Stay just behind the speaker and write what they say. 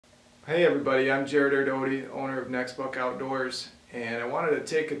Hey everybody, I'm Jared Ardoti, owner of Next Buck Outdoors, and I wanted to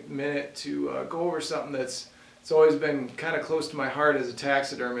take a minute to go over something it's always been kind of close to my heart as a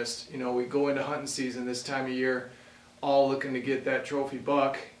taxidermist. You know, we go into hunting season this time of year, all looking to get that trophy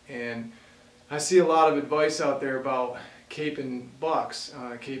buck, and I see a lot of advice out there about caping bucks,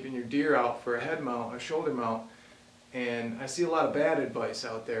 caping your deer out for a head mount, a shoulder mount, and I see a lot of bad advice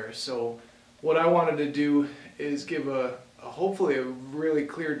out there. So what I wanted to do is give hopefully a really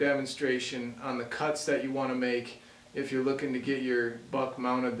clear demonstration on the cuts that you want to make if you're looking to get your buck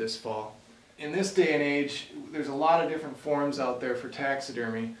mounted this fall. In this day and age, there's a lot of different forms out there for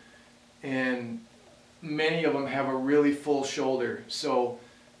taxidermy, and many of them have a really full shoulder. So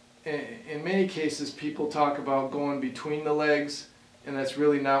in many cases people talk about going between the legs, and that's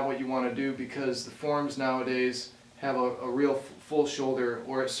really not what you want to do, because the forms nowadays have a real full shoulder,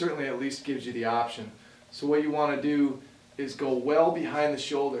 or it certainly at least gives you the option. So what you want to do is go well behind the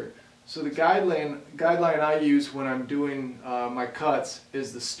shoulder. So the guideline I use when I'm doing my cuts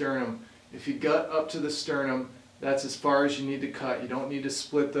is the sternum. If you gut up to the sternum, that's as far as you need to cut. You don't need to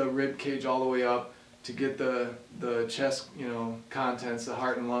split the rib cage all the way up to get the chest, contents, the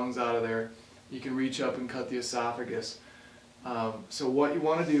heart and lungs out of there. You can reach up and cut the esophagus. So what you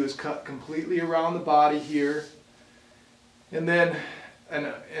want to do is cut completely around the body here, and then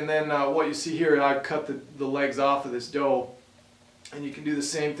what you see here, I've cut the legs off of this doe, and you can do the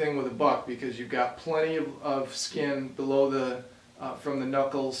same thing with a buck, because you've got plenty of skin below from the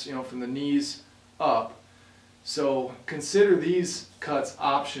knuckles, from the knees up. So consider these cuts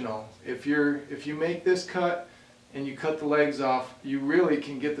optional. If you make this cut and you cut the legs off, you really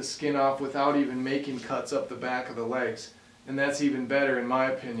can get the skin off without even making cuts up the back of the legs, and that's even better in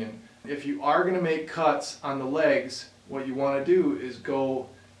my opinion. If you are going to make cuts on the legs, what you want to do is go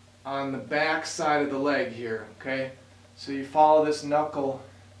on the back side of the leg here, okay? So you follow this knuckle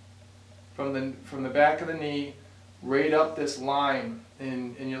from the back of the knee right up this line,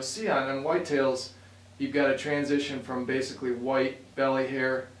 and you'll see on whitetails you've got a transition from basically white belly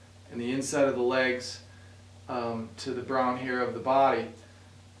hair and the inside of the legs to the brown hair of the body.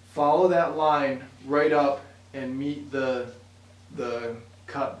 Follow that line right up and meet the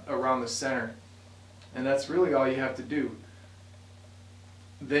cut around the center. And that's really all you have to do.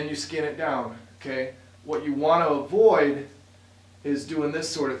 Then you skin it down, okay? What you want to avoid is doing this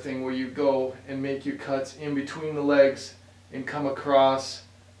sort of thing where you go and make your cuts in between the legs and come across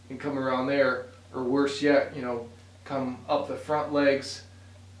and come around there, or worse yet, come up the front legs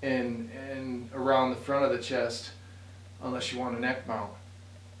and around the front of the chest, unless you want a neck mount.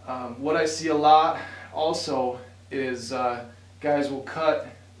 What I see a lot also is guys will cut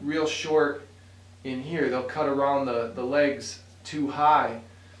real short in here. They'll cut around the legs too high,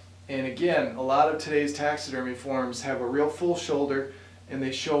 and again, a lot of today's taxidermy forms have a real full shoulder, and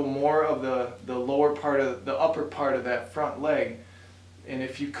they show more of the lower part of the upper part of that front leg. And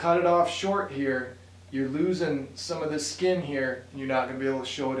if you cut it off short here, you're losing some of the skin here, and you're not going to be able to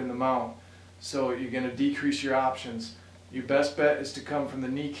show it in the mount. So you're going to decrease your options. Your best bet is to come from the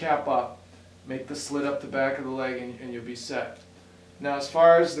kneecap up, make the slit up the back of the leg, and you'll be set. Now, as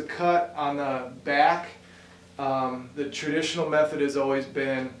far as the cut on the back, the traditional method has always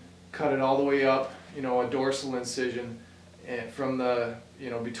been cut it all the way up, a dorsal incision, and from the,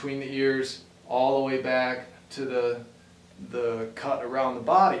 between the ears all the way back to the cut around the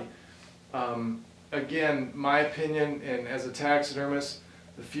body. Again, my opinion, and as a taxidermist,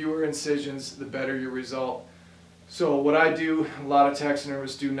 the fewer incisions, the better your result. So what I do, a lot of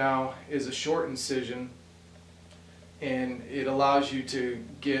taxidermists do now, is a short incision, and it allows you to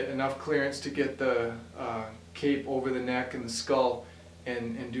get enough clearance to get the cape over the neck and the skull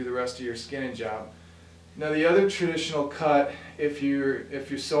and do the rest of your skinning job. Now the other traditional cut, if you're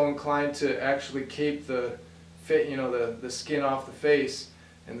so inclined to actually cape the skin off the face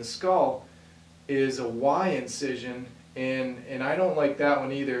and the skull, is a Y incision, and I don't like that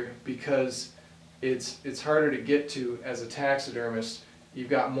one either, because it's harder to get to as a taxidermist. You've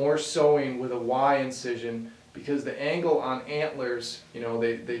got more sewing with a Y incision, because the angle on antlers,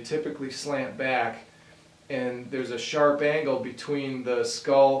 they typically slant back, and there's a sharp angle between the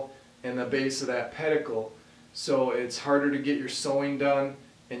skull and the base of that pedicle. So it's harder to get your sewing done,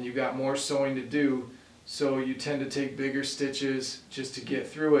 and you've got more sewing to do, so you tend to take bigger stitches just to get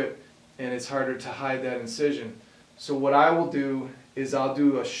through it, and it's harder to hide that incision. So what I will do is I'll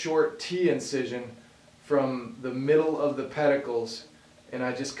do a short T incision from the middle of the pedicles, and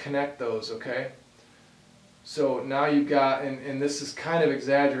I just connect those, okay? So now you've got, and this is kind of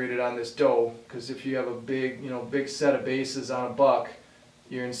exaggerated on this doe, because if you have a big set of bases on a buck,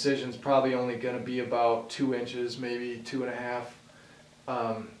 your incision's probably only going to be about 2 inches, maybe 2.5.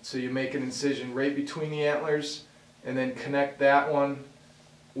 So you make an incision right between the antlers and then connect that one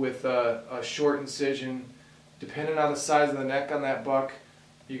with a short incision. Depending on the size of the neck on that buck,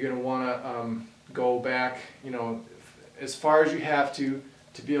 you're going to want to go back, you know, as far as you have to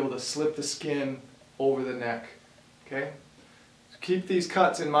be able to slip the skin over the neck. Okay? So keep these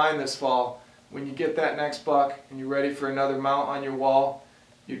cuts in mind this fall. When you get that next buck and you're ready for another mount on your wall,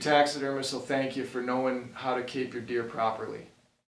 your taxidermist will thank you for knowing how to keep your deer properly.